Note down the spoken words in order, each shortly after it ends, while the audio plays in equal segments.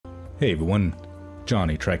Hey everyone,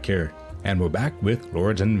 Johnny Trek here, and we're back with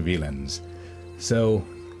Lords and Villeins. So,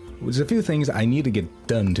 there's a few things I need to get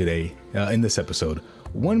done today in this episode.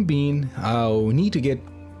 One being, we need to get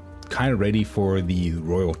kind of ready for the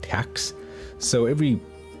royal tax. So every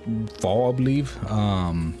fall, I believe,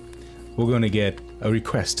 we're going to get a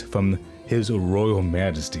request from His Royal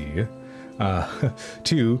Majesty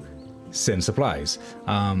to send supplies.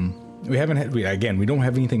 We haven't had, we don't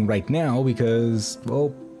have anything right now because,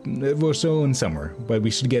 well, we're still in summer, but we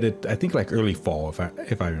should get it, I think, like early fall,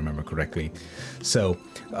 if I remember correctly. So,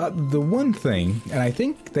 the one thing, and I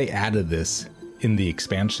think they added this in the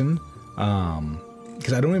expansion,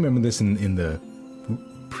 because I don't remember this in the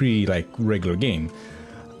regular game.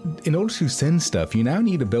 In order to send stuff, you now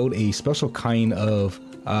need to build a special kind of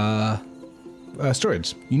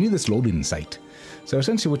storage. You need this loading site. So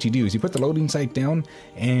essentially what you do is you put the loading site down,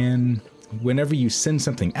 and whenever you send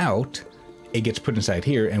something out, it gets put inside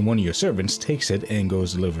here, and one of your servants takes it and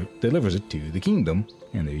goes delivers it to the kingdom,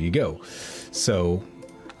 and there you go. So,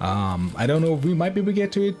 I don't know if we might be able to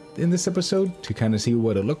get to it in this episode to kind of see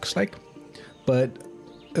what it looks like, but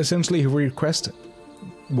essentially he'll request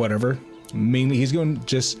whatever. Mainly he's going to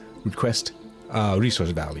just request resource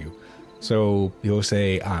value. So he'll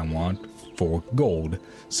say, I want 4 gold.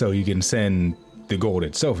 So you can send the gold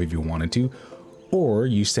itself if you wanted to, or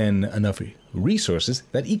you send enough resources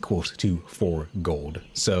that equals to 4 gold.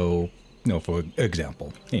 So, for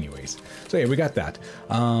example. Anyways, so yeah, we got that.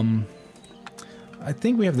 I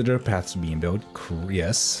think we have the dirt paths being built.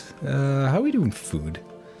 Yes. How are we doing food?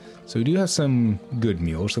 So we do have some good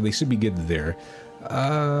meals, so they should be good there.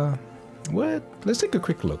 Let's take a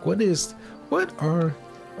quick look. What are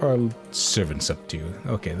our servants up to?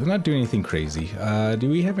 Okay, they're not doing anything crazy. Do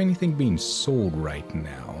we have anything being sold right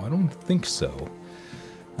now? I don't think so.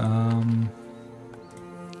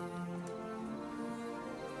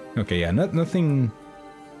 Okay, yeah, nothing.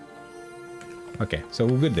 Okay, so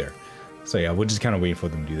we're good there. So yeah, we're just kind of waiting for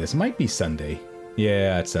them to do this. It might be Sunday.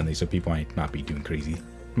 Yeah, it's Sunday, so people might not be doing crazy.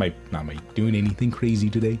 Might not be doing anything crazy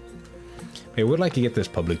today. Okay, we'd like to get this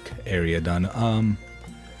public area done. I'm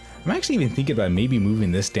actually even thinking about maybe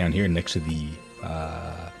moving this down here next to the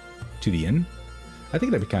inn. I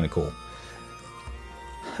think that'd be kind of cool.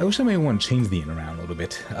 I wish I may want to change the inn around a little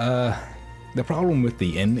bit. The problem with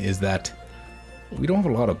the inn is that we don't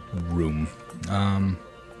have a lot of room.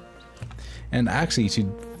 And actually, to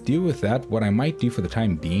deal with that, what I might do for the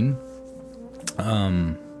time being,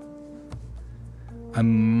 I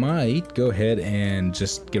might go ahead and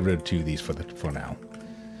just get rid of 2 of these for now.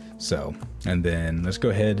 So, and then let's go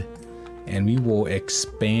ahead and we will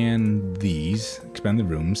expand the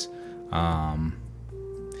rooms.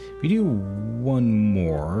 We do one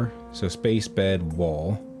more, so space, bed,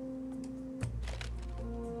 wall.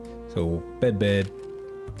 So bed,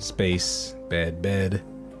 space, bed,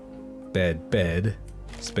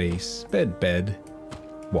 space, bed,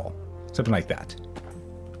 wall. Something like that.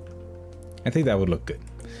 I think that would look good.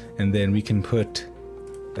 And then we can put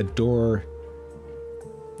a door.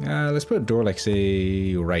 Let's put a door, like,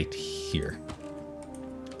 say, right here.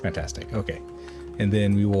 Fantastic. Okay. And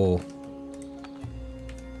then we will.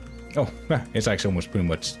 Oh, it's actually almost pretty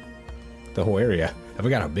much the whole area. I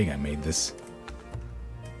forgot how big I made this.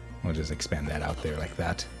 I'll just expand that out there like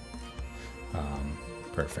that.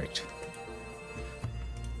 Perfect.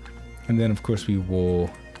 And then, of course, we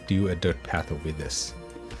will do a dirt path over this.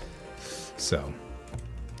 So,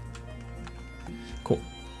 cool.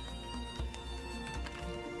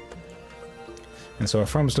 And so our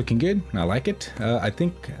farm is looking good. I like it. I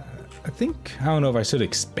think I don't know if I should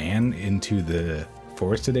expand into the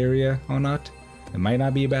forested area or not. It might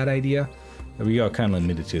not be a bad idea. We are kind of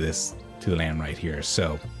limited to the land right here.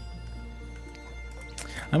 So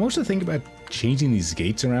I'm also thinking about changing these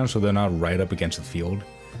gates around so they're not right up against the field.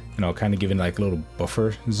 Kind of giving like a little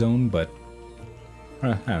buffer zone, but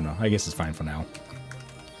I don't know. I guess it's fine for now.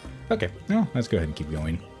 Okay, no, let's go ahead and keep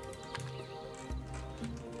going.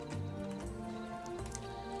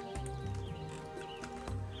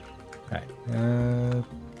 Alright,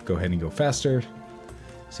 go ahead and go faster.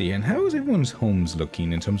 See, and how is everyone's homes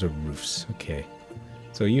looking in terms of roofs? Okay,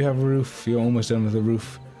 so you have a roof. You're almost done with the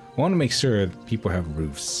roof. I want to make sure that people have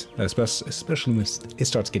roofs, especially when it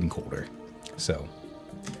starts getting colder. So,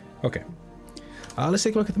 okay. Let's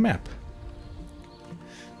take a look at the map.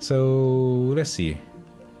 So, let's see.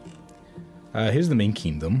 Here's the main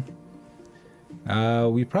kingdom.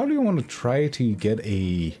 We probably want to try to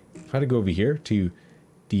go over here to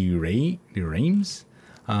the Villeins.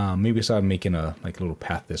 Maybe start making a little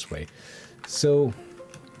path this way. So,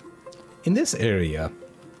 in this area,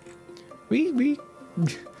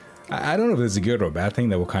 I don't know if it's a good or a bad thing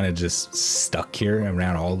that we're kind of just stuck here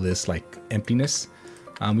around all this like emptiness.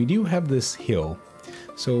 We do have this hill.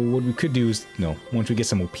 So what we could do is, you know, once we get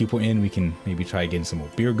some more people in, we can maybe try getting some more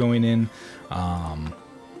beer going in. I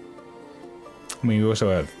mean, we also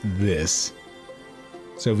have this.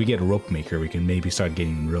 So if we get a rope maker, we can maybe start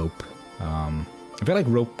getting rope. I feel like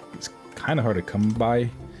rope is kind of hard to come by,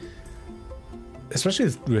 especially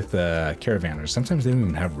with caravanners. Sometimes they don't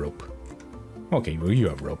even have rope. Okay, well, you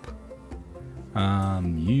have rope.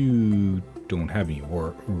 You don't have any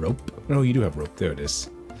rope. No, you do have rope. There it is.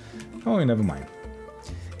 Oh, never mind.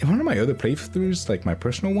 In one of my other playthroughs, like my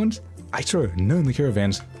personal ones, I swear none of the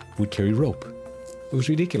caravans would carry rope. It was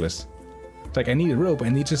ridiculous. It's like I needed rope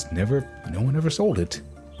and they just no one ever sold it.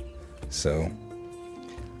 So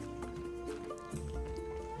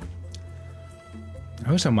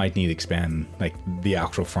I wish I might need to expand like the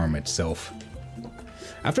actual farm itself.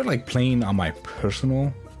 After like playing on my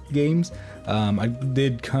personal games, I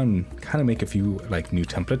did kind of make a few like new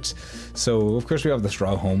templates. So of course we have the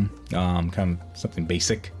straw home, kind of something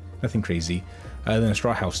basic, nothing crazy. Then a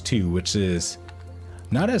straw house too, which is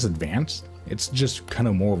not as advanced. It's just kind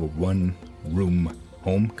of more of a one room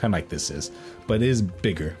home, kind of like this is, but it is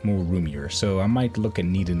bigger, more roomier. So I might look at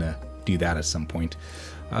needing to do that at some point.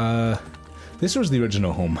 This was the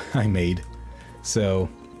original home I made. So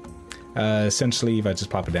essentially, if I just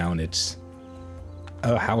pop it down, it's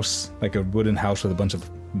a house, like a wooden house with a bunch of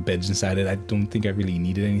beds inside it. I don't think I really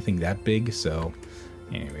needed anything that big. So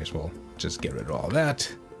anyways, we'll just get rid of all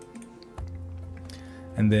that.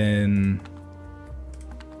 And then,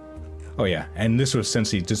 oh yeah, and this was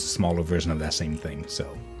essentially just a smaller version of that same thing.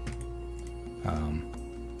 So,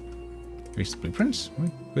 erase blueprints.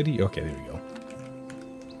 Where do you? Okay, there we go.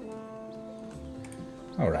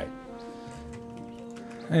 All right.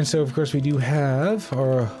 And so, of course, we do have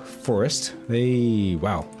our forest.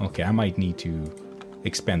 Wow. Okay, I might need to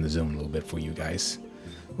expand the zone a little bit for you guys.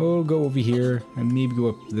 We'll go over here and maybe go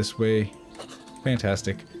up this way.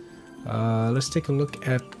 Fantastic. Let's take a look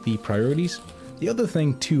at the priorities. The other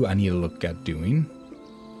thing, too, I need to look at doing.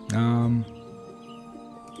 I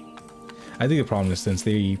think the problem is since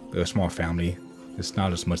they're a small family, it's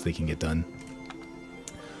not as much they can get done.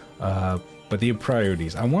 But the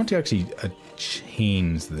priorities, I want to actually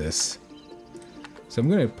change this. So I'm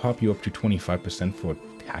going to pop you up to 25% for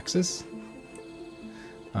taxes.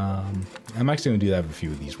 I'm actually going to do that with a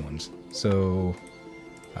few of these ones. So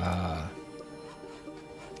I'm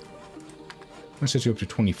going to set you up to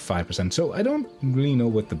 25%. So I don't really know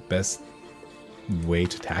what the best way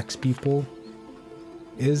to tax people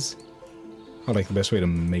is, or like the best way to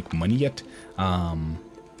make money yet. I've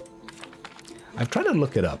tried to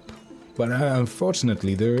look it up, but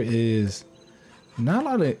unfortunately there is not a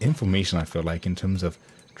lot of information, I feel like, in terms of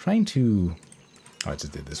trying to... Oh, I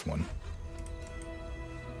just did this one.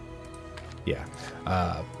 Yeah.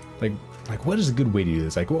 Like what is a good way to do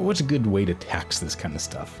this? Like, what's a good way to tax this kind of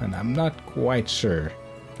stuff? And I'm not quite sure,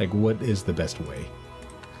 like, what is the best way.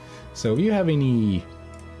 So if you have any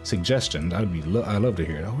suggestions, I'd love to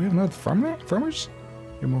hear it. Oh, we have another farmers? There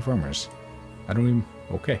are more farmers. I don't even...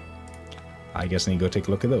 Okay. I guess I need to go take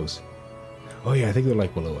a look at those. Oh yeah, I think they're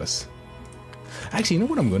like below us. Actually, you know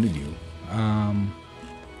what I'm going to do?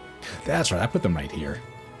 That's right, I put them right here.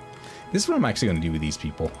 This is what I'm actually going to do with these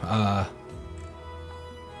people.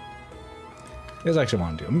 Here's what I actually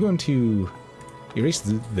want to do. I'm going to erase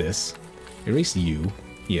this. Erase you.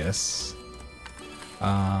 Yes.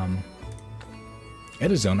 Edit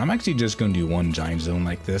zone. I'm actually just going to do one giant zone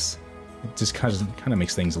like this. It just kind of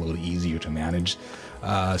makes things a little easier to manage.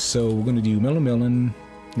 So we're going to do melon,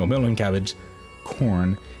 cabbage,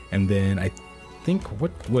 corn, and then I think,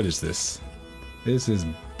 what is this? This is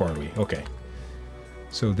barley. Okay.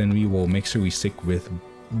 So then we will make sure we stick with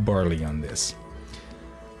barley on this.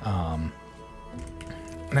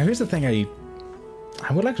 Now here's the thing I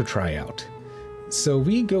would like to try out. So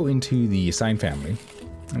we go into the assigned family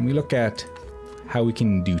and we look at how we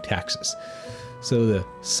can do taxes. So the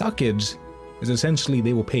sockage is essentially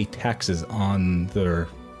they will pay taxes on their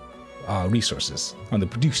resources, on the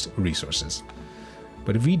produced resources.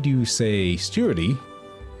 But if we do, say, stewardry,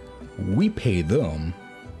 we pay them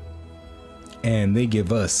and they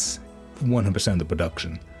give us 100% of the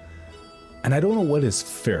production. And I don't know what is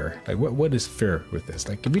fair. Like, what is fair with this?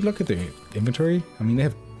 Like, if we look at the inventory, I mean, they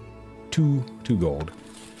have two gold.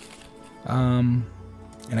 And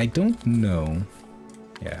I don't know.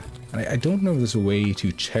 Yeah, and I don't know if there's a way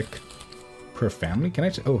to check per family. Can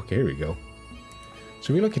I? Oh, okay, here we go.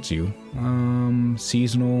 So we look at you.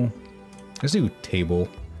 Seasonal. Let's do table.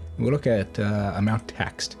 We'll look at amount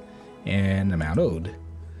taxed and amount owed.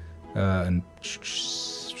 And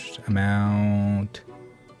amount.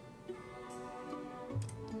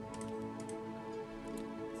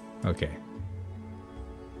 Okay.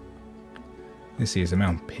 Let's see, is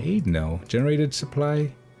amount paid? No. Generated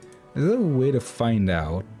supply? Is there a way to find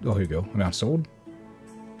out? Oh, here you go. Amount sold?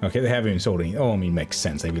 Okay, they haven't even sold any. Oh, I mean, makes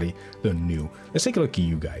sense. They're new. Let's take a look at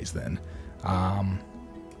you guys then.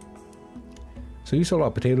 So you sold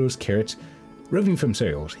out potatoes, carrots, revenue from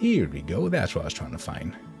sales. Here we go. That's what I was trying to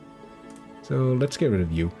find. So let's get rid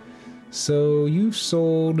of you. So you've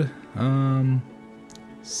sold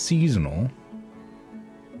seasonal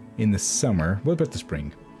in the summer. What about the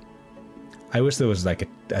spring? I wish there was like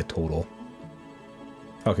a total.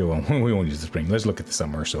 Okay, well, we won't use the spring. Let's look at the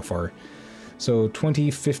summer so far. So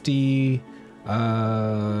 20, 50,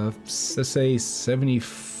 let's say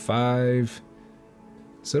 75.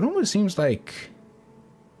 So it almost seems like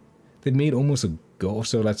they made almost a goal.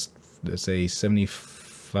 So let's say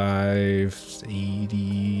 75,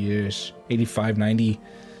 80-ish, 85, 90.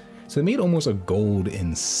 So they made almost a gold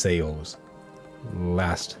in sales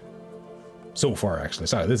so far, actually.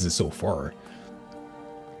 Sorry, this is so far.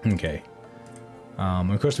 Okay.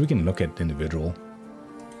 Of course, we can look at individual.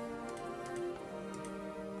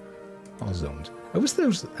 All zones. I wish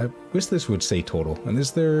this would say total. And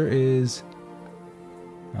there is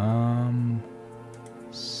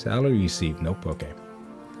salary received. Nope. Okay.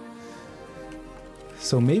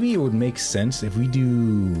 So maybe it would make sense if we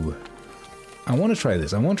do. I want to try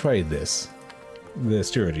this. I want to try this. The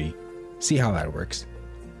stewardry. See how that works.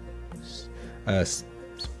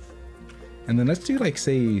 And then let's do like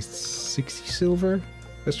say 60 silver.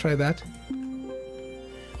 Let's try that.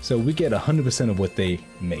 So we get 100% of what they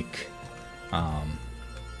make.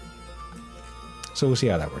 So we'll see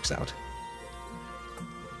how that works out.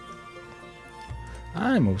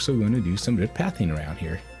 I'm also going to do some red pathing around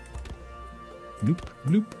here. Loop,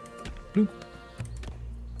 loop, loop.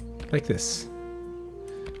 Like this.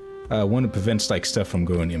 One that prevents like stuff from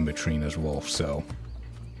going in between as well, so.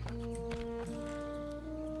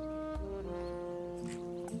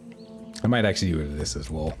 I might actually do this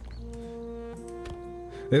as well.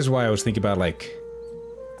 This is why I was thinking about like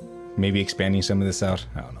maybe expanding some of this out.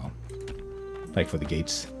 I don't know. Like for the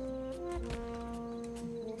gates.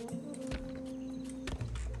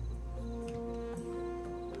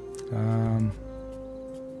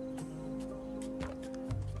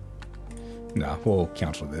 No, we'll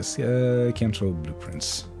cancel this. Cancel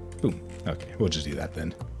blueprints. Boom. Okay, we'll just do that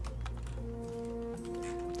then.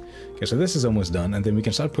 Okay, so this is almost done, and then we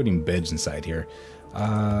can start putting beds inside here.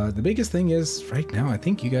 The biggest thing is, right now, I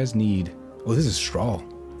think you guys need... Oh, this is straw.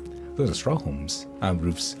 Those are straw homes.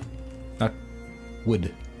 Roofs. Not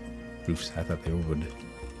wood roofs. I thought they were wood.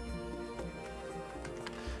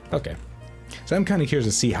 Okay. So I'm kind of curious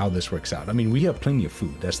to see how this works out. I mean, we have plenty of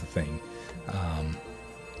food. That's the thing.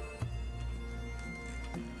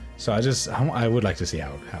 So I would like to see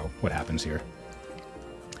what happens here.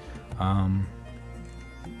 Oh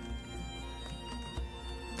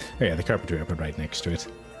yeah, the carpentry I put right next to it.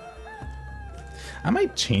 I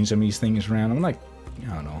might change some of these things around. I'm like,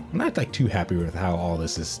 I don't know. I'm not like too happy with how all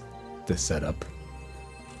this is set up.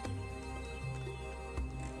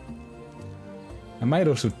 I might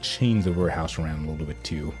also change the warehouse around a little bit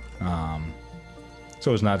too.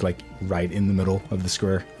 So it's not like right in the middle of the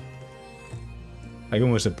square. Like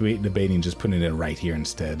almost debating just putting it right here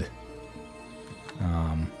instead.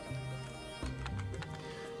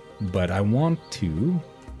 But I want to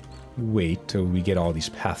wait till we get all these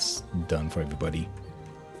paths done for everybody.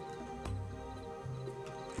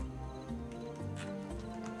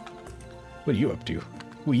 What are you up to?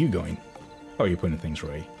 Where are you going? Oh, you're putting things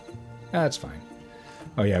away. That's fine.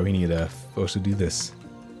 Oh yeah, we need to also do this.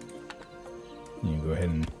 You go ahead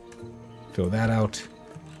and fill that out.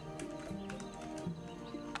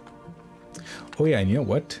 Oh yeah, and you know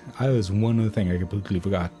what? I was one other thing I completely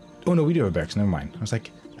forgot. Oh no, we do have a barracks. Never mind. I was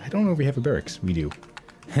like, I don't know if we have a barracks. We do.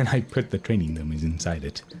 And I put the training dummies inside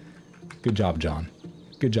it. Good job, John.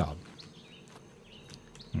 Good job.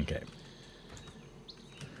 Okay.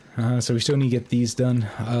 So we still need to get these done.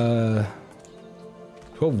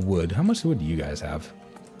 12 wood. How much wood do you guys have?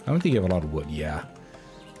 I don't think you have a lot of wood. Yeah.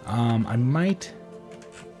 I might...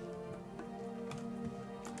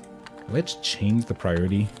 Let's change the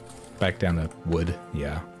priority back down to wood.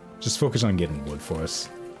 Yeah. Just focus on getting wood for us.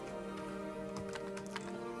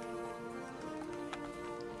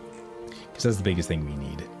 Because that's the biggest thing we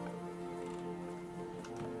need.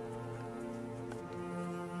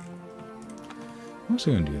 I'm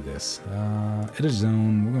also going to do this. Edit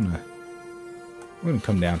zone. We're gonna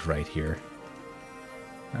come down to right here.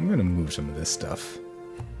 I'm gonna move some of this stuff.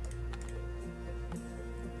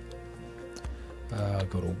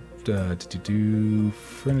 Go to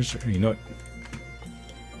furniture. You know what?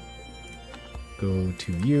 Go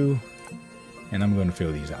to you, and I'm going to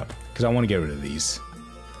fill these out because I want to get rid of these.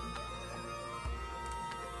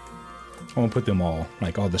 I want to put them all,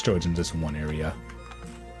 like all the storage, in this one area.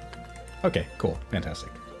 Okay, cool, fantastic.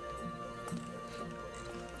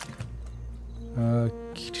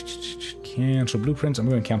 Cancel blueprints. I'm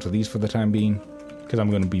going to cancel these for the time being because I'm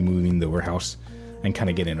going to be moving the warehouse and kind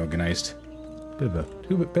of getting organized.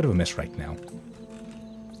 Bit of a mess right now.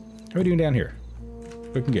 How are we doing down here?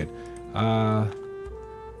 Looking good.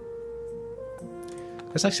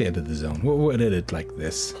 Let's actually edit the zone. We'll edit it like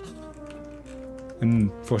this.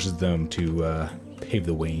 And forces them to pave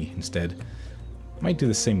the way instead. Might do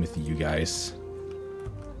the same with you guys.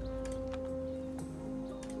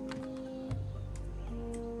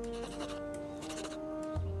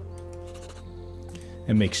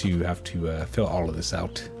 It makes you have to fill all of this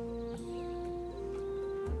out.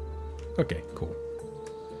 Okay, cool.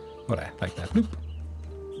 What I like that. Bloop.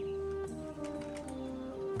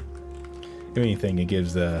 If anything, it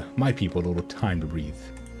gives my people a little time to breathe.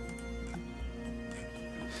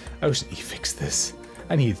 I wish he fixed this.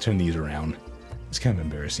 I need to turn these around. It's kind of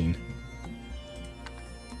embarrassing.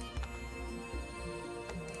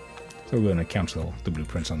 So we're going to cancel the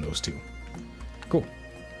blueprints on those two. Cool.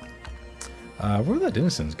 Where are the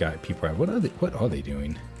Denizens got people at? What are they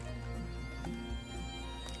doing?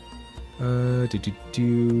 If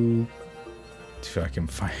I can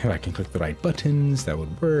find, if I can click the right buttons, that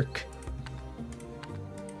would work.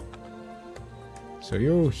 So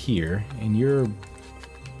you're here, and you're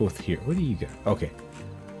both here. What do you got? Okay,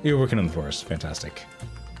 you're working on the forest. Fantastic.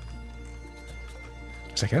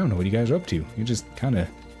 It's like I don't know what you guys are up to. You're just kind of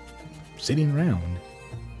sitting around.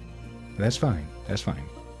 But that's fine. That's fine.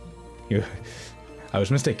 I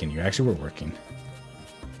was mistaken. You actually were working.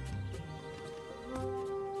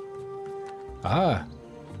 Ah,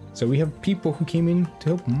 so we have people who came in to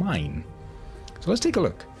help mine. So let's take a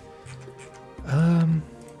look.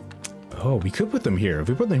 Oh, we could put them here. If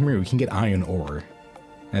we put them here, we can get iron ore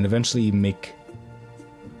and eventually make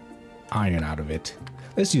iron out of it.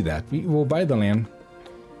 Let's do that. We'll buy the land.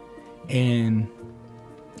 And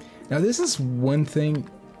now this is one thing.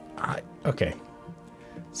 Okay.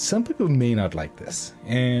 Some people may not like this,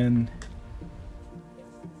 and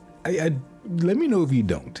I let me know if you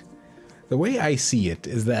don't. The way I see it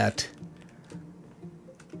is that,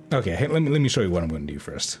 okay, hey, let me show you what I'm going to do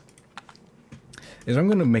first. Is I'm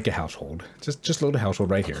going to make a household. Just load a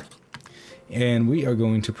household right here, and we are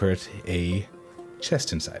going to put a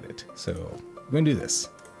chest inside it. So I'm going to do this,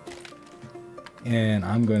 and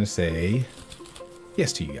I'm going to say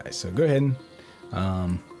yes to you guys. So go ahead and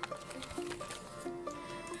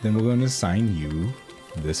then we're going to assign you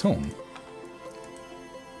this home.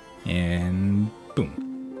 And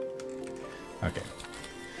boom. Okay.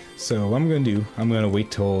 So what I'm going to do, I'm going to wait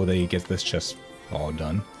till they get this chest all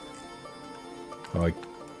done. Oh, I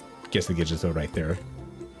guess the gadgets are right there.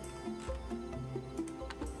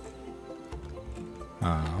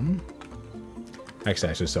 Actually,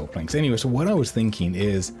 I should sell planks. Anyway, so what I was thinking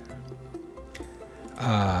is,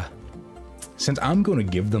 since I'm going to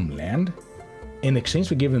give them land, in exchange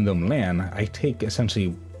for giving them land, I take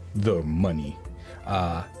essentially their money,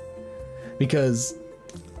 because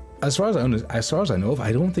as far as I know,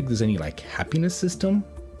 I don't think there's any like happiness system.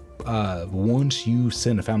 Once you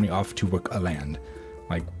send a family off to work a land,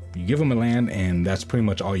 like you give them a land, and that's pretty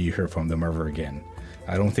much all you hear from them ever again.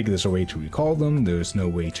 I don't think there's a way to recall them. There's no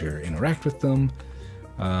way to interact with them.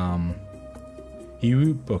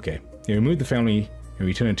 You remove the family and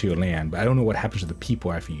return it to your land, but I don't know what happens to the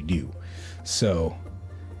people after you do. So,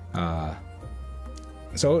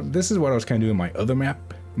 so this is what I was kind of doing in my other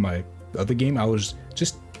map, my other game. I was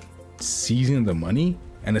just seizing the money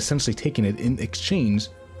and essentially taking it in exchange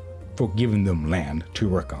for giving them land to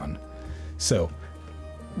work on. So,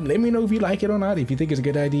 let me know if you like it or not, if you think it's a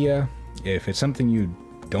good idea. If it's something you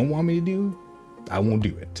don't want me to do, I won't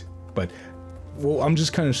do it. But, well, I'm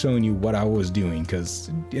just kind of showing you what I was doing, because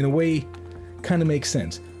in a way, kind of makes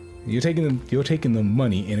sense. You're taking the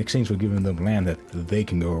money in exchange for giving them land that they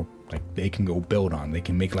can go build on. They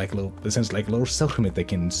can make like a little settlement they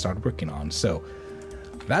can start working on. So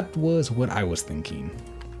that was what I was thinking.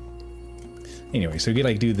 Anyway, so you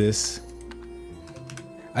do this.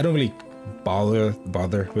 I don't really bother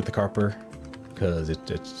with the copper because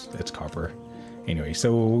it's copper. Anyway,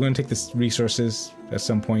 so we're gonna take this resources at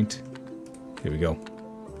some point. Here we go.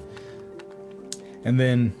 And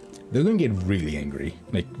then they're going to get really angry,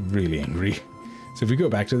 like really angry. So if we go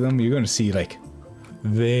back to them, you're going to see like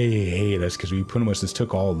they hate us because we pretty much just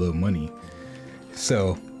took all the money.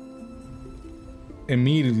 So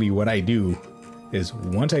immediately what I do is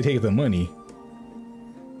once I take the money,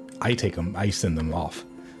 I send them off.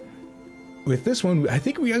 With this one, I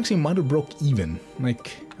think we actually might have broke even.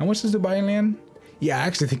 Like, how much is to buy land? Yeah, I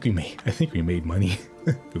actually think we made money.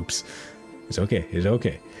 Oops. It's okay. It's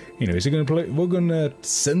okay. You know, we're gonna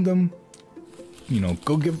send them, you know,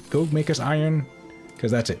 go make us iron,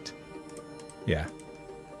 because that's it. Yeah.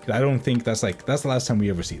 I don't think that's the last time we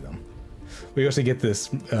ever see them. We also get this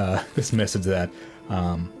this message that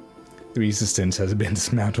the resistance has been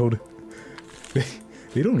dismantled.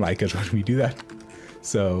 They don't like us when we do that.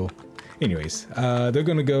 So, anyways, they're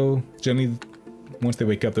gonna go. Generally, once they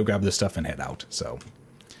wake up, they'll grab their stuff and head out. So,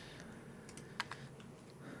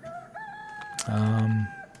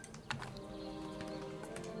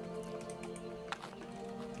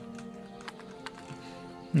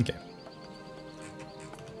 okay.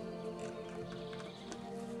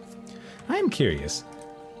 I'm curious.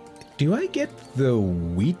 Do I get the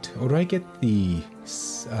wheat or do I get the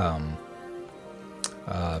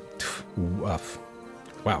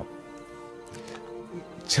wow.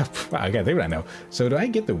 I gotta think right now. So do I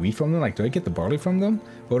get the wheat from them? Like, do I get the barley from them?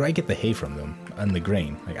 Or do I get the hay from them and the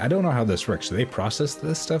grain? Like, I don't know how this works. Do they process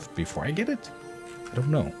this stuff before I get it? I don't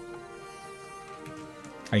know.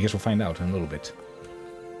 I guess we'll find out in a little bit.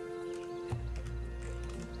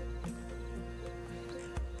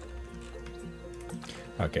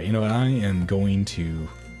 Okay, you know what? I am going to...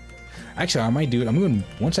 Actually, I might do it.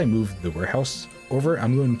 Once I move the warehouse over,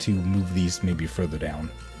 I'm going to move these maybe further down.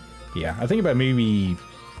 Yeah, I think about maybe...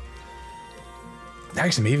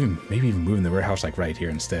 Actually, maybe even moving the warehouse like right here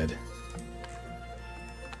instead.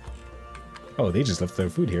 Oh, they just left their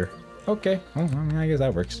food here. Okay, well, I mean, I guess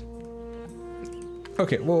that works.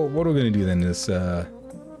 Okay, well, what we're going to do then is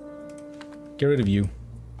get rid of you.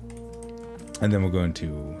 And then we're going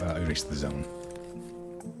to erase the zone.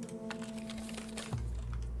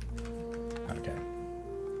 Okay.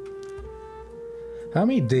 How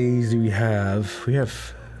many days do we have? We have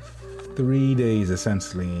 3 days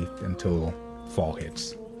essentially until fall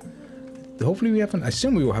hits. Hopefully we haven't. I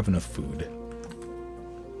assume we will have enough food.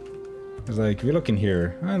 It's like if you're looking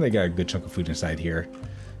here, they got a good chunk of food inside here.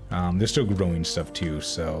 They're still growing stuff too,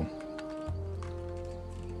 so.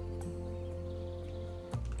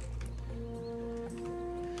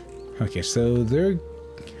 Okay, so they're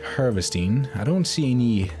harvesting. I don't see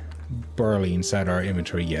any barley inside our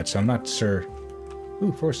inventory yet, so I'm not sure.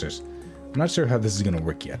 Ooh, foresters. I'm not sure how this is gonna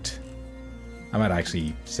work yet. I might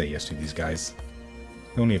actually say yes to these guys.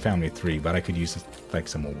 Only a family of 3, but I could use like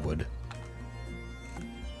some more wood.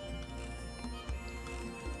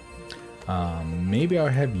 Maybe I'll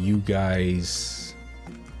have you guys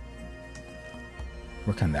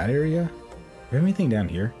work on that area. Do we have anything down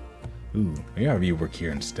here? Ooh, maybe I'll have you work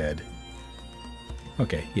here instead.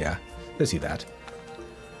 Okay, yeah, let's see that.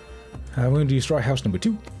 We're going to destroy house number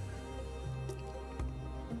 2.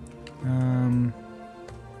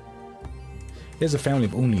 There's a family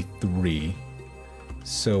of only 3.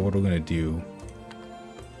 So what we're going to do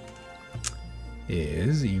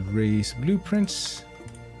is erase blueprints.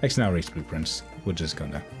 Actually, not erase blueprints. We're just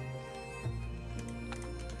going to...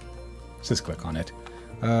 Let's just click on it.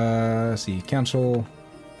 See, cancel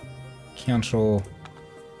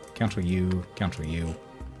you,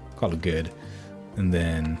 call it good, and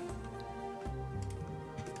then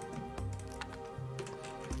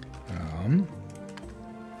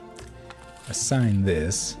assign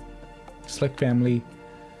this, select family,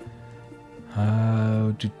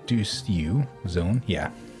 deduce you, zone,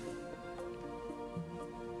 yeah.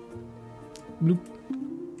 Bloop.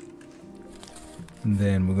 And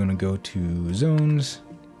then we're gonna go to zones,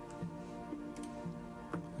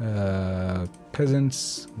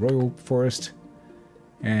 peasants, royal forest,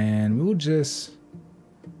 and we'll do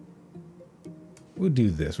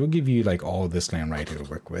this. We'll give you like all this land right here to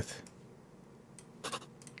work with.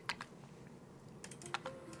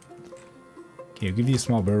 Okay, I'll give you a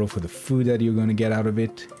small barrel for the food that you're going to get out of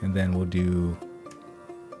it, and then we'll do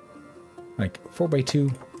like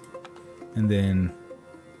 4x2, and then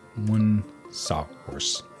 1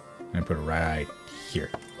 sawhorse, and put it right here.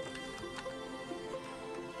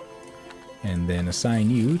 And then assign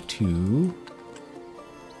you to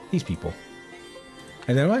these people.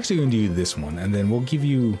 And then I'm actually going to do this one, and then we'll give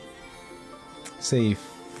you, say,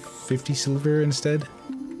 50 silver instead.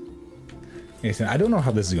 I don't know how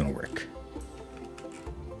this is going to work.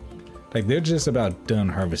 Like, they're just about done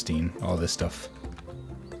harvesting all this stuff.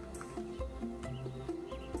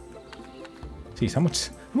 Jeez, how much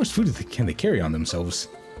food can they carry on themselves?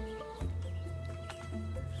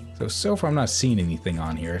 So far I'm not seeing anything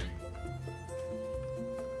on here.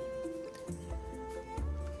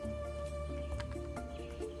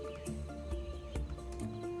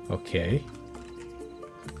 Okay.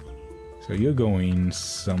 So you're going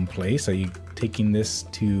someplace. Are you taking this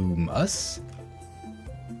to us?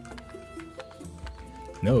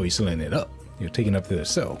 No, you're still in it up. You're taking up the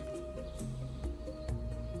cell.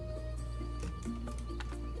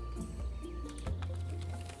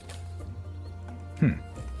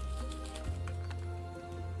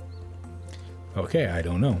 Okay, I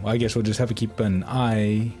don't know. I guess we'll just have to keep an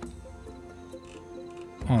eye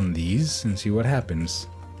on these and see what happens.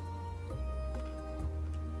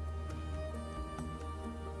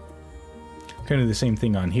 Kind of the same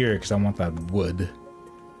thing on here because I want that wood.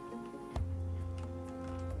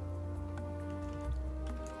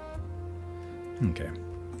 Okay.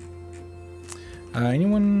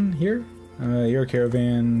 Anyone here? Your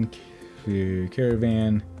caravan.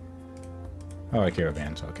 Caravan. Oh,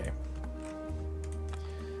 caravans. Okay.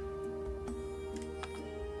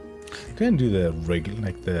 Go ahead and do the regular,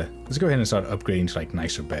 like the. Let's go ahead and start upgrading to like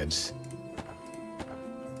nicer beds.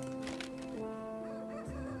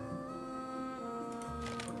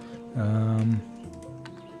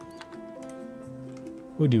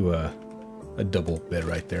 We'll do a double bed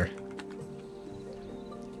right there.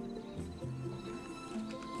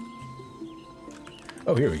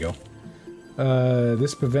 Oh, here we go.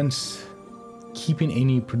 This prevents keeping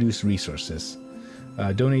any produced resources.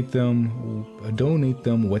 Donate them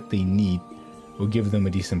what they need, or give them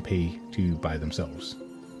a decent pay to buy themselves.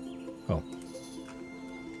 Oh.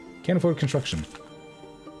 Can't afford construction.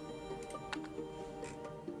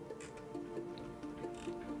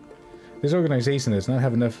 This organization does not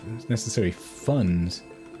have enough necessary funds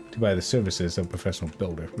to buy the services of a professional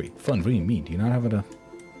builder. Wait, funds? What do you mean? Do you not have enough?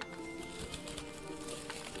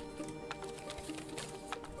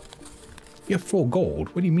 You have full gold.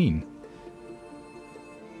 What do you mean?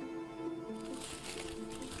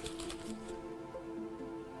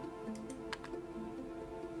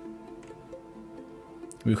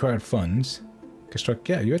 Required funds. Construct.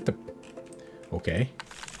 Yeah, you're at the. Okay.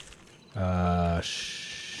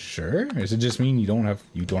 Sure. Does it just mean you don't have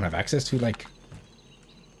access to like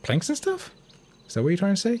planks and stuff? Is that what you're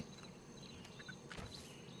trying to say?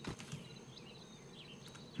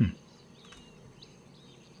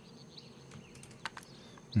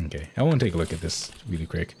 Okay, I want to take a look at this really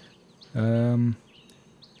quick. Yeah,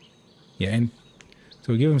 and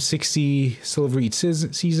so we give them 60 silver each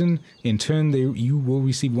season. In turn, you will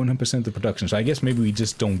receive 100% of the production. So I guess maybe we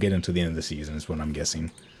just don't get into the end of the season is what I'm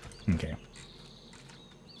guessing. Okay.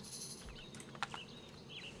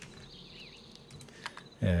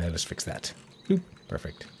 Let's fix that. Boop.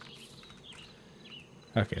 Perfect.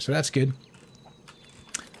 Okay, so that's good.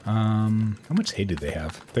 How much hay did they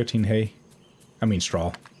have? 13 hay? I mean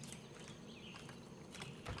straw.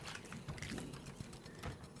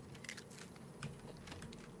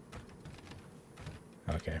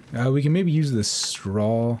 Okay. We can maybe use the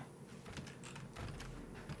straw. I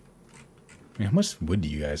mean, how much wood do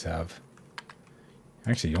you guys have?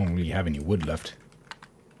 Actually, you don't really have any wood left.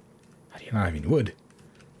 How do you not have any wood?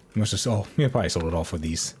 You must have sold. We probably sold it all for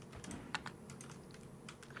these.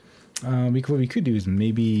 What we could do is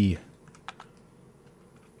maybe.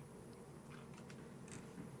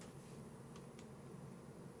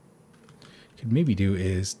 Could maybe do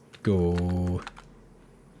is go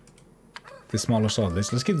the smaller saw.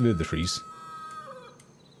 Let's get rid of the trees.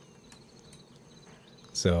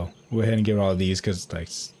 So we'll go ahead and get rid of all of these because like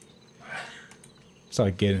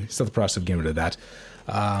start the process of getting rid of that.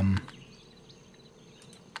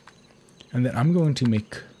 And then I'm going to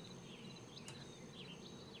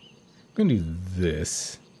do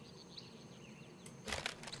this.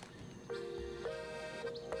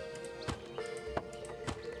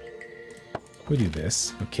 We'll do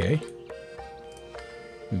this, okay.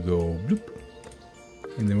 We go bloop.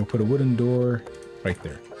 And then we'll put a wooden door right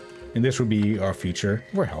there. And this will be our future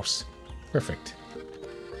warehouse. Perfect.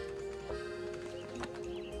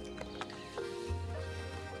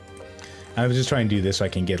 I was just trying to do this so I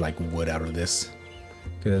can get like wood out of this.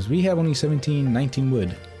 Because we have only 19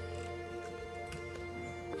 wood.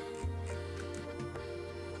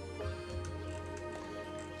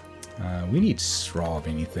 We need straw of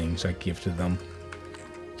anything, so I give to them.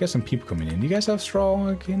 Got some people coming in. You guys have straw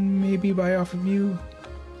I can maybe buy off of you?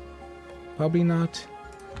 Probably not.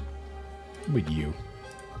 With you.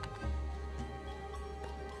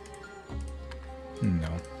 No.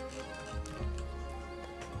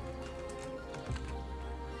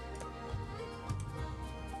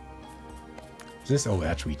 Is this? Oh,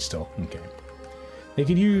 that's wheat still. Okay. They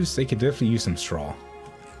could definitely use some straw.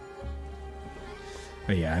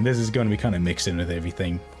 But yeah, and this is going to be kind of mixed in with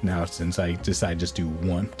everything now since I decided to do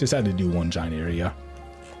one giant area.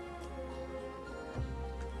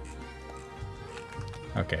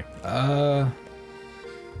 Okay.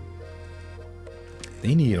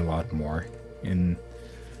 They need a lot more in...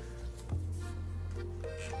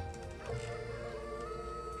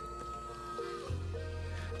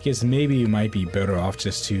 I guess maybe it might be better off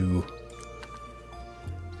just to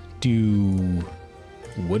do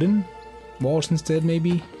wooden walls instead,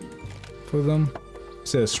 maybe, for them.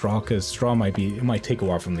 Instead of straw, because straw might be... It might take a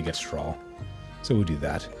while for them to get straw. So we'll do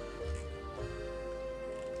that.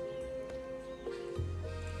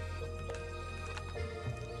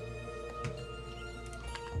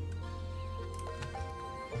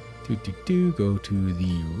 Go to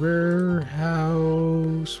the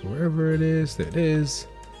warehouse, wherever it is. There it is.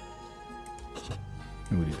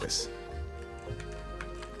 And we'll do this.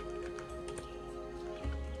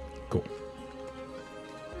 Cool.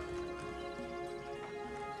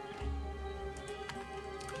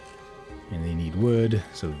 And they need wood,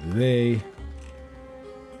 so do they.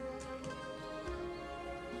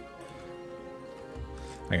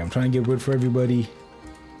 Like, I'm trying to get wood for everybody.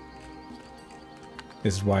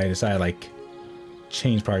 This is why I decided, like,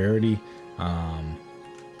 change priority.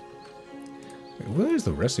 Where's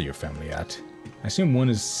the rest of your family at? I assume one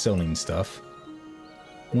is selling stuff.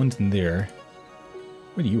 One's in there.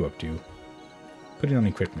 What are you up to? Put it on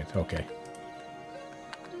equipment. Okay.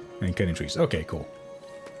 And cutting trees. Okay, cool.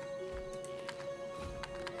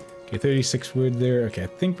 Okay, 36 wood there. Okay, I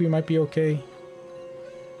think we might be okay.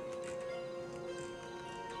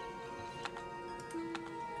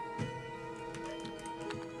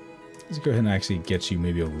 Let's go ahead and actually get you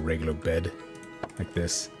maybe a regular bed like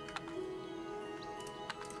this.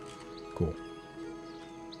 Cool.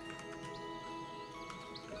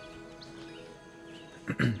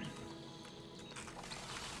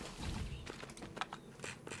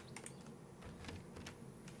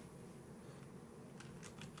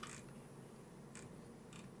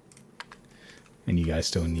 And you guys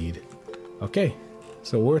still need... Okay,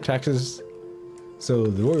 so war taxes... So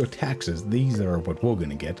the royal taxes, these are what we're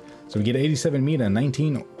gonna get. So we get 87 meat and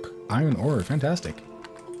 19 iron ore. Fantastic.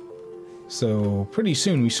 So pretty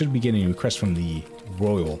soon we should be getting requests from the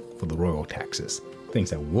royal for the royal taxes.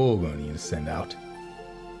 Things that we're gonna need to send out.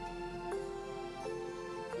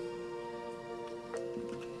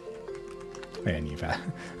 I need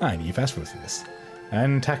fast food for this.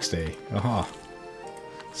 And tax day. Aha.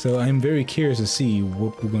 So I'm very curious to see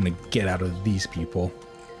what we're gonna get out of these people.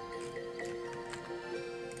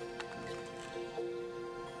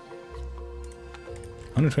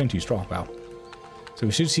 $122 straw, wow. So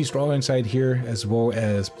we should see straw inside here, as well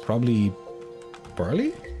as probably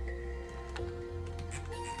barley?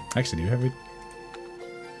 Actually, do you have it?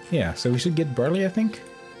 Yeah, so we should get barley, I think.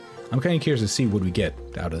 I'm kind of curious to see what we get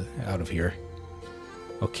out of here.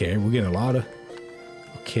 Okay, we're getting a lot of...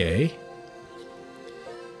 Okay.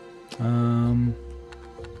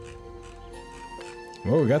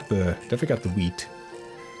 Well, we got the... Definitely got the wheat.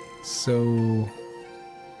 So...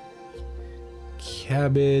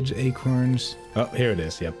 Cabbage, acorns. Oh, here it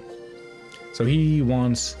is. Yep. So he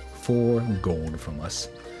wants 4 gold from us.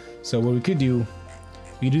 So what we could do,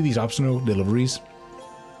 we could do these optional deliveries.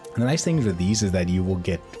 And the nice thing with these is that you will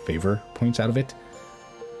get favor points out of it.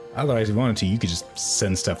 Otherwise, if you wanted to, you could just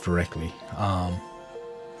send stuff directly.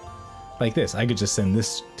 Like this, I could just send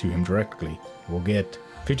this to him directly. We'll get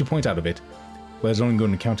 50 points out of it, but it's only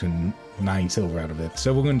going to count to 9 silver out of it.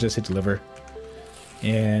 So we're going to just hit deliver.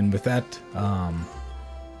 And with that,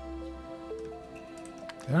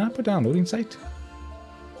 did I put down loading site?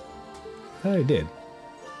 I did.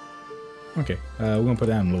 Okay, we're going to put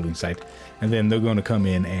down loading site. And then they're going to come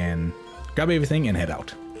in and grab everything and head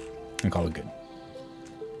out. And call it good.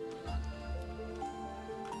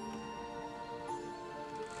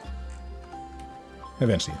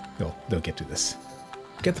 Eventually, they'll get to this.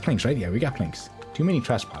 Get the planks, right? Yeah, we got planks. Too many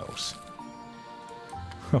trash piles.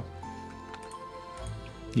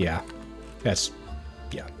 Yeah,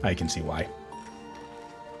 yeah, I can see why.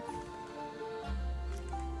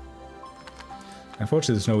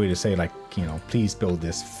 Unfortunately, there's no way to say, like, you know, please build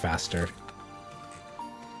this faster.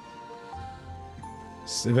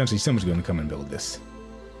 So eventually, someone's going to come and build this.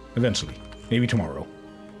 Eventually. Maybe tomorrow.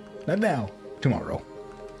 Not now. Tomorrow.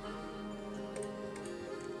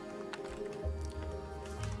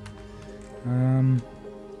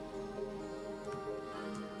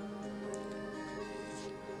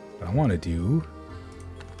 What I want to do,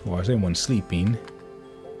 while there's anyone sleeping,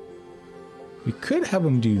 we could have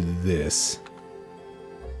them do this.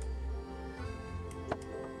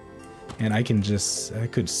 And I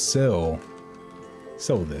could sell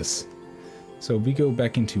this. So we go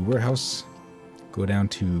back into warehouse, go down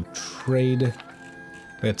to trade.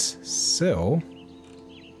 Let's sell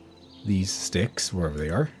these sticks, wherever they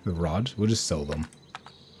are, the rods. We'll just sell them.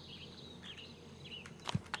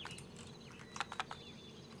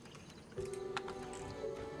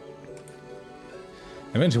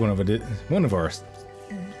 Eventually one of our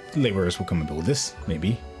laborers will come and build this,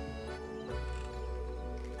 maybe.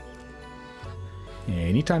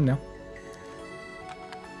 Anytime now.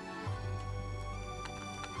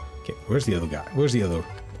 Okay, where's the other guy? Where's the other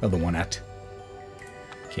one at?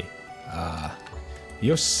 Okay,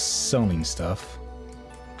 you're selling stuff.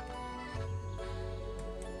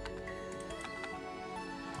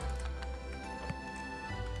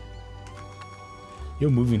 You're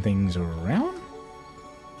moving things around?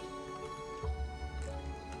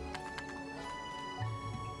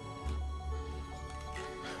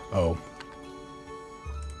 Oh.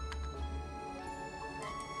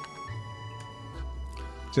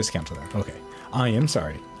 Just cancel that. Okay. I am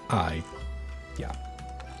sorry. Yeah.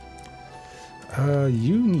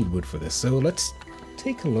 You need wood for this. So let's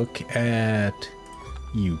take a look at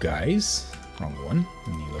you guys. Wrong one.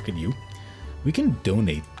 We need to look at you. We can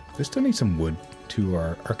donate. Let's donate some wood to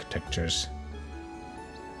our architectures.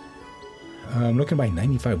 I'm looking to buy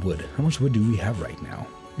 95 wood. How much wood do we have right now?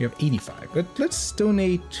 We have 85. Let's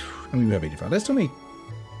donate. I mean, we have 85. Let's donate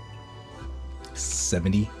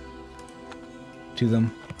 70 to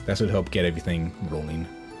them. That should help get everything rolling.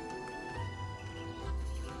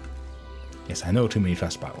 Yes, I know too many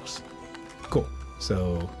trash piles. Cool.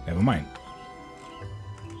 So, never mind.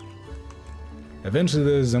 Eventually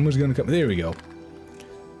the someone's gonna come. There we go.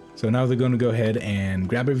 So now they're gonna go ahead and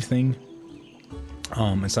grab everything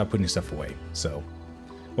and start putting stuff away. So,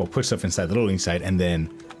 well, put stuff inside the loading site, and then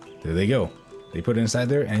there they go. They put it inside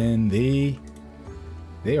there, and they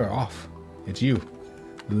are off. It's you,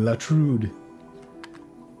 Latrude.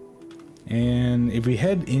 And if we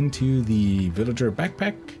head into the villager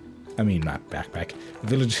backpack, I mean not backpack,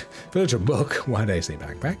 villager book. Why did I say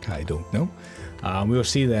backpack? I don't know. We'll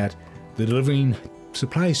see that they're delivering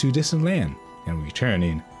supplies to distant land, and we return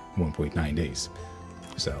in 1.9 days.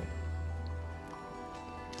 So,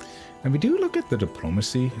 and we do look at the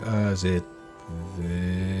diplomacy. Is it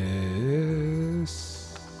this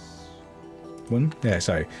one? Yeah,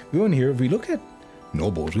 sorry. We go in here. If we look at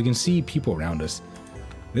nobles, we can see people around us.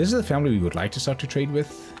 This is the family we would like to start to trade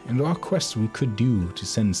with, and there are quests we could do to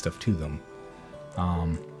send stuff to them.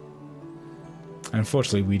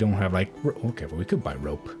 Unfortunately, we don't have, like, okay, but we could buy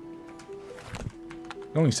rope.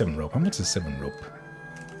 Only 7 rope. How much is 7 rope?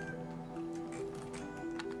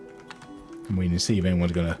 I'm waiting to see if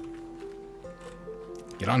anyone's gonna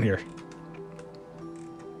get on here.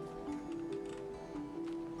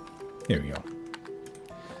 There we go.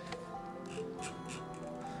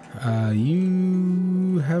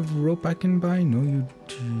 You have rope I can buy? No,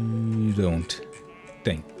 you don't.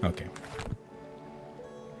 Dang. Okay.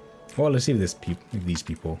 Well, let's see if these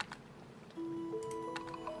people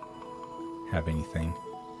have anything.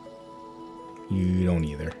 You don't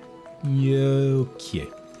either. Okay.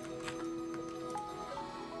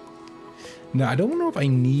 Now, I don't know if I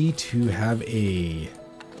need to have a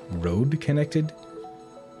road connected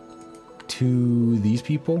to these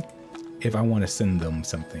people if I want to send them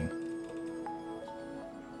something.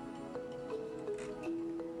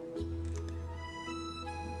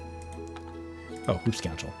 Oh, oops,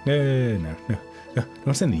 cancel. No,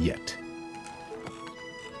 don't send it yet.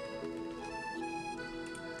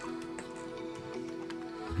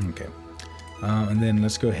 Okay. And then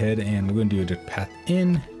let's go ahead and we're going to do a path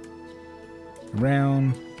in,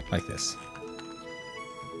 around, like this.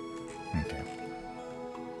 Okay.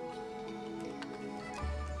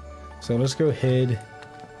 So let's go ahead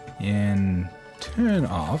and turn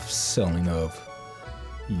off selling of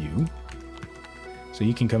you. So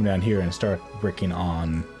you can come down here and start working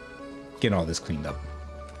on getting all this cleaned up.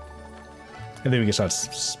 And then we can start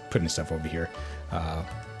putting stuff over here.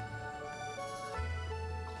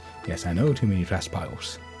 Yes, I know, too many trash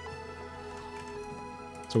piles.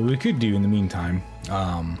 So what we could do in the meantime,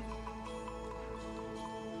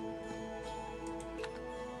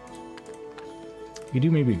 we could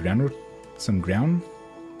do maybe some ground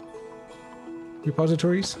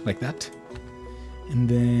repositories like that. And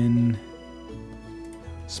then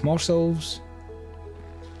small shelves.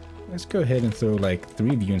 Let's go ahead and throw like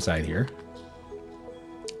 3 of you inside here.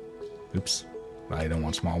 Oops. I don't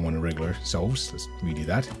want small one, regular shelves. Let's redo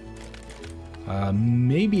that.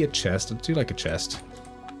 Maybe a chest. Let's do like a chest.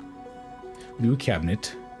 Do a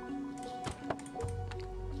cabinet.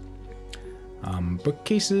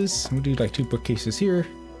 Bookcases. We'll do like 2 bookcases here.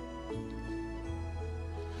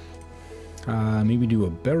 Maybe do a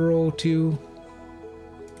barrel too.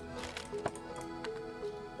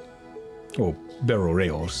 Oh, barrel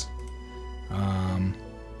rails.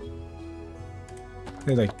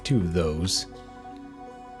 There's like 2 of those.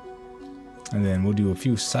 And then we'll do a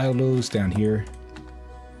few silos down here.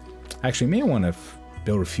 Actually, may want to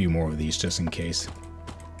build a few more of these just in case.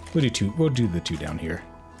 We'll do 2. We'll do the 2 down here.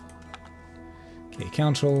 Okay,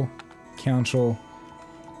 council.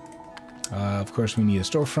 Of course, we need a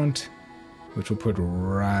storefront, which we'll put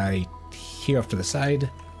right here off to the side.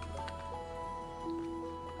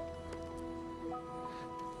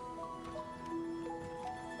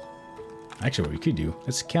 Actually, what we could do,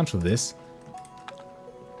 let's cancel this.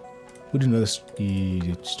 We'll do another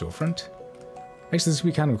storefront. Actually, this would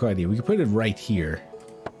be kind of a cool idea. We could put it right here.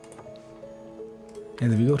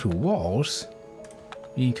 And then we go to walls.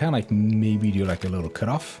 You can kind of like maybe do like a little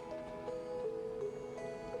cutoff.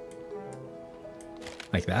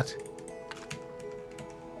 Like that.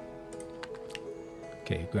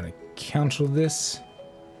 Okay, I'm gonna cancel this.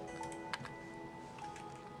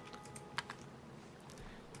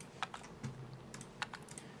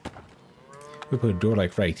 We put a door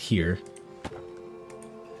like right here.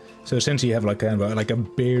 So essentially you have like kind of like a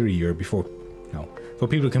barrier before, for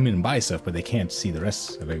people to come in and buy stuff, but they can't see the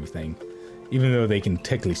rest of everything. Even though they can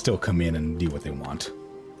technically still come in and do what they want.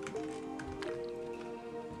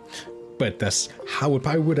 But that's how it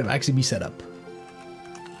probably would have actually be set up.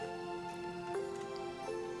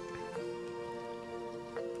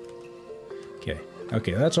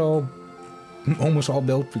 Okay, that's all, almost all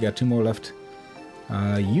built. We got 2 more left.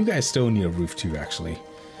 You guys still need a roof too, actually.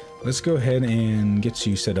 Let's go ahead and get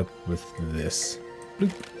you set up with this.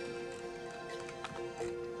 Bloop.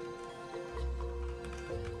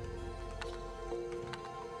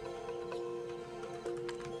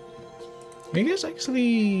 Are you guys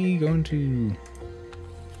actually going to...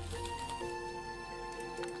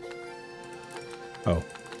 Oh,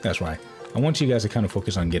 that's right. I want you guys to kind of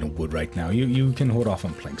focus on getting wood right now. You can hold off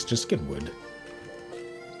on planks. Just get wood.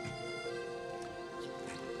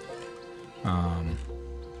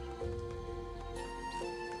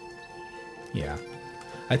 Yeah.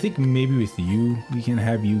 I think maybe with you, we can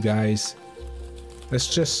have you guys...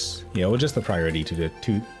 Let's just... Yeah, we'll just the priority to the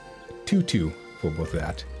 2 for both of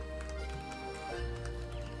that.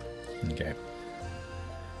 Okay.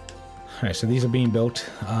 Alright, so these are being built.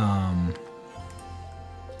 I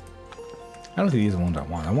don't think these are the ones I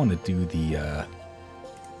want. I want to do the,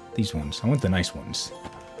 these ones. I want the nice ones.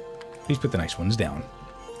 Please put the nice ones down.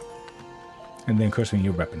 And then, of course, we need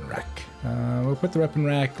a weapon rack. We'll put the weapon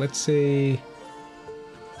rack, let's say...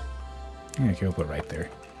 Okay, we'll put it right there.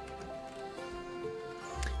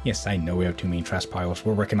 Yes, I know we have 2 main trash piles.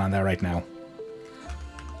 We're working on that right now.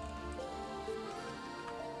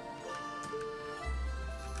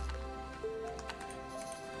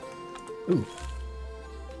 Ooh.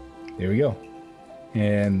 There we go.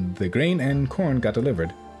 And the grain and corn got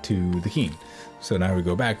delivered to the king. So now we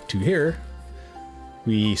go back to here.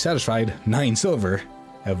 We satisfied 9 silver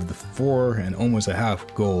of the 4 and almost a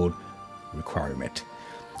half gold requirement.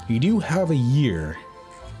 You do have a year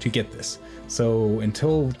to get this. So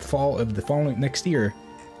until fall of the following next year,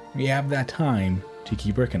 we have that time to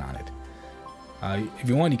keep working on it. If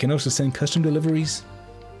you want, you can also send custom deliveries.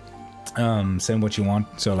 Send what you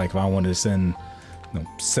want. So like if I wanted to send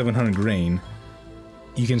 700 grain,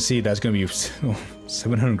 you can see that's going to be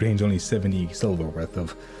 700 grain is only 70 silver worth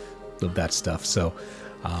of that stuff. So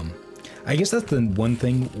I guess that's the one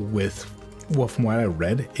thing with, well, from what I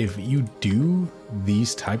read, if you do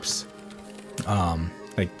these types,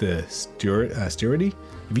 like the stewardry,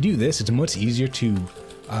 if you do this, it's much easier to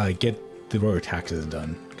get the royal taxes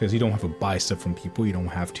done, because you don't have to buy stuff from people, you don't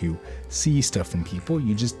have to see stuff from people,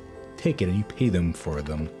 you just take it and you pay them for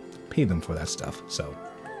that stuff. So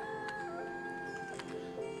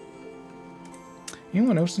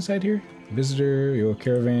anyone else inside here? Visitor, your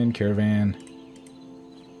caravan.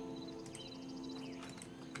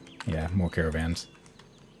 Yeah, more caravans.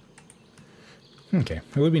 Okay,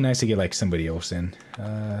 it would be nice to get like somebody else in.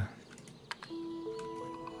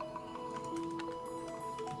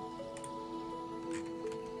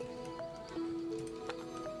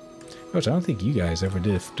 I don't think you guys ever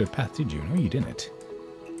did a path, did you? No, you didn't.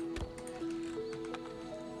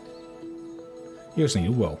 You also need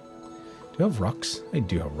a well. Do you have rocks? I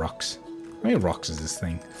do have rocks. How many rocks is this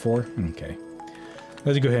thing? 4? Okay.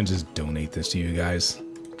 Let's go ahead and just donate this to you guys.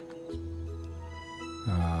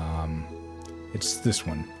 It's this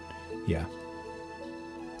one. Yeah.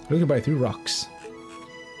 We can buy 3 rocks.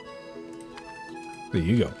 There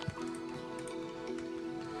you go.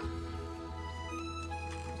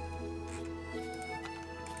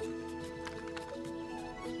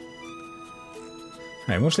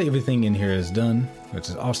 Alright, mostly everything in here is done, which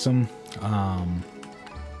is awesome.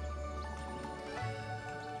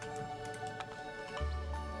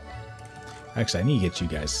 Actually, I need to get you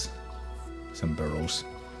guys some barrels.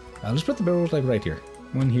 Let's put the barrels like right here.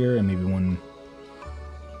 One here and maybe one.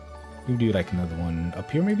 We'll do like another one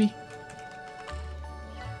up here maybe.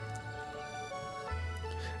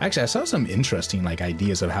 Actually, I saw some interesting like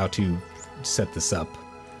ideas of how to set this up.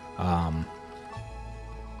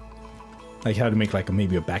 Like how to make like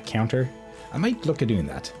maybe a back counter. I might look at doing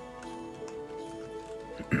that.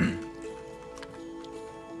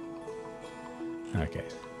 Okay.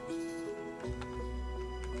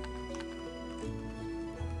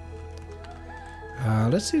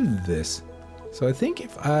 Let's do this. So I think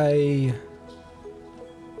if I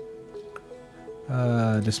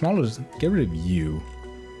the smallest, get rid of you.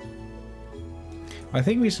 I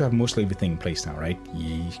think we should have mostly everything in place now, right?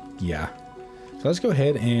 Yeah. So let's go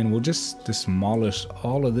ahead and we'll just demolish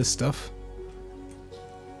all of this stuff.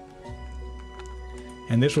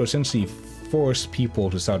 And this will essentially force people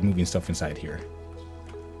to start moving stuff inside here.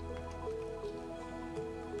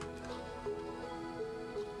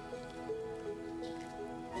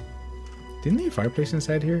 Didn't they have a fireplace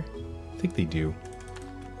inside here? I think they do.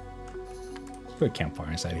 Put a campfire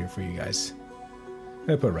inside here for you guys.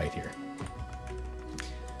 I'll put it right here.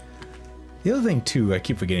 The other thing too, I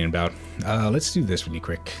keep forgetting about. Let's do this really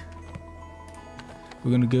quick. We're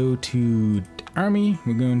going to go to Army.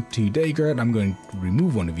 We're going to Day Guard. I'm going to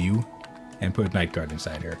remove one of you and put Night Guard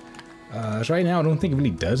inside here. So right now, I don't think it really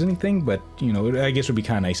does anything, but you know, I guess it would be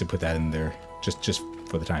kind of nice to put that in there just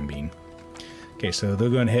for the time being. Okay, so they're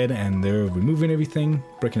going ahead and they're removing everything,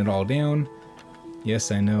 breaking it all down. Yes,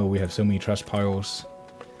 I know we have so many trash piles.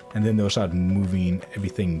 And then they'll start moving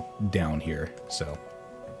everything down here, so.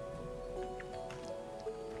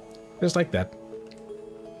 Just like that.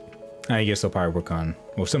 I guess they'll probably work on,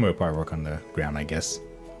 well, some will probably work on the ground, I guess.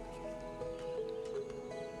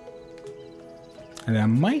 And I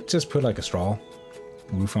might just put like a straw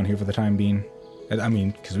roof on here for the time being. I mean,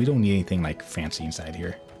 because we don't need anything like fancy inside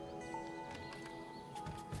here.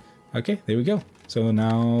 Okay, there we go. So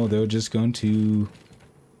now they're just going to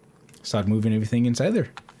start moving everything inside there.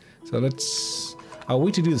 So let's, I'll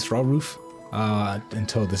wait to do the straw roof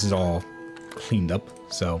until this is all cleaned up.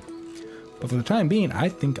 So, but for the time being, I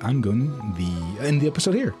think I'm going to end the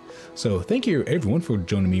episode here. So thank you everyone for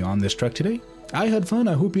joining me on this trek today. I had fun.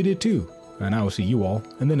 I hope you did too. And I will see you all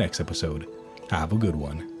in the next episode. Have a good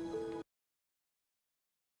one.